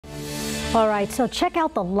All right, so check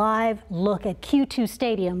out the live look at KVUE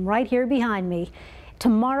Stadium right here behind me.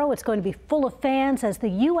 Tomorrow it's going to be full of fans as the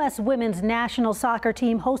U.S. women's national soccer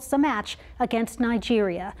team hosts a match against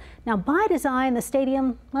Nigeria. Now, by design, the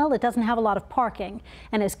stadium, well, it doesn't have a lot of parking.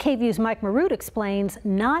 And as KVUE's Mike Maroot explains,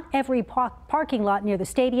 not every parking lot near the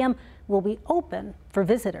stadium will be open for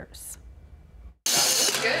visitors.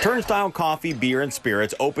 Turnstile Coffee, Beer, and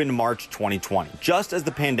Spirits opened March 2020, just as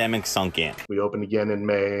the pandemic sunk in. We opened again in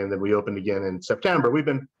May, and then we opened again in September. We've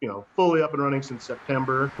been, fully up and running since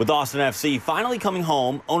September. With Austin FC finally coming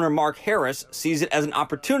home, owner Mark Harris sees it as an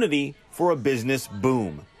opportunity for a business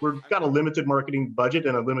boom. We've got a limited marketing budget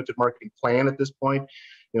and a limited marketing plan at this point.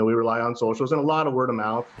 We rely on socials and a lot of word of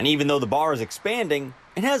mouth. And even though the bar is expanding,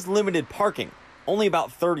 it has limited parking. Only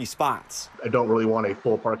about 30 spots. I don't really want a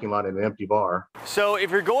full parking lot in an empty bar. So if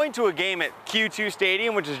you're going to a game at KVUE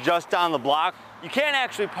Stadium, which is just down the block, you can't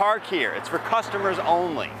actually park here. It's for customers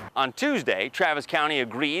only. On Tuesday, Travis County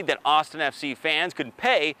agreed that Austin FC fans could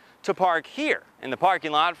pay to park here in the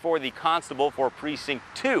parking lot for the Constable for Precinct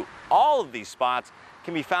 2. All of these spots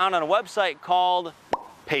can be found on a website called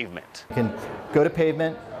Pavement. You can go to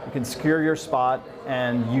Pavement, you can secure your spot,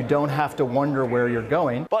 and you don't have to wonder where you're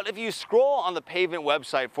going. But if you scroll on the Pavement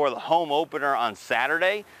website for the home opener on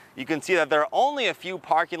Saturday, you can see that there are only a few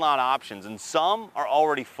parking lot options and some are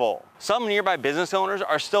already full. Some nearby business owners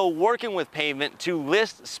are still working with Pavement to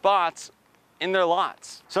list spots in their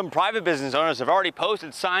lots. Some private business owners have already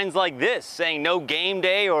posted signs like this saying no game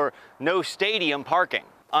day or no stadium parking.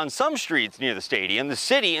 On some streets near the stadium, the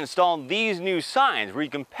city installed these new signs where you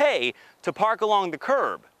can pay to park along the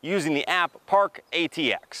curb using the app Park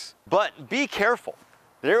ATX. But be careful.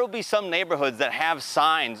 There will be some neighborhoods that have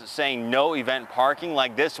signs saying no event parking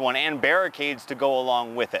like this one and barricades to go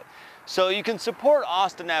along with it. So you can support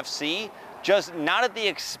Austin FC, just not at the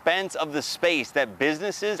expense of the space that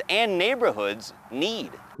businesses and neighborhoods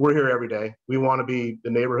need. We're here every day. We want to be the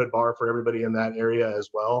neighborhood bar for everybody in that area as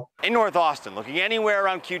well. In North Austin, looking anywhere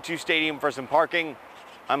around KVUE Stadium for some parking,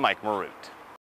 I'm Mike Maroot.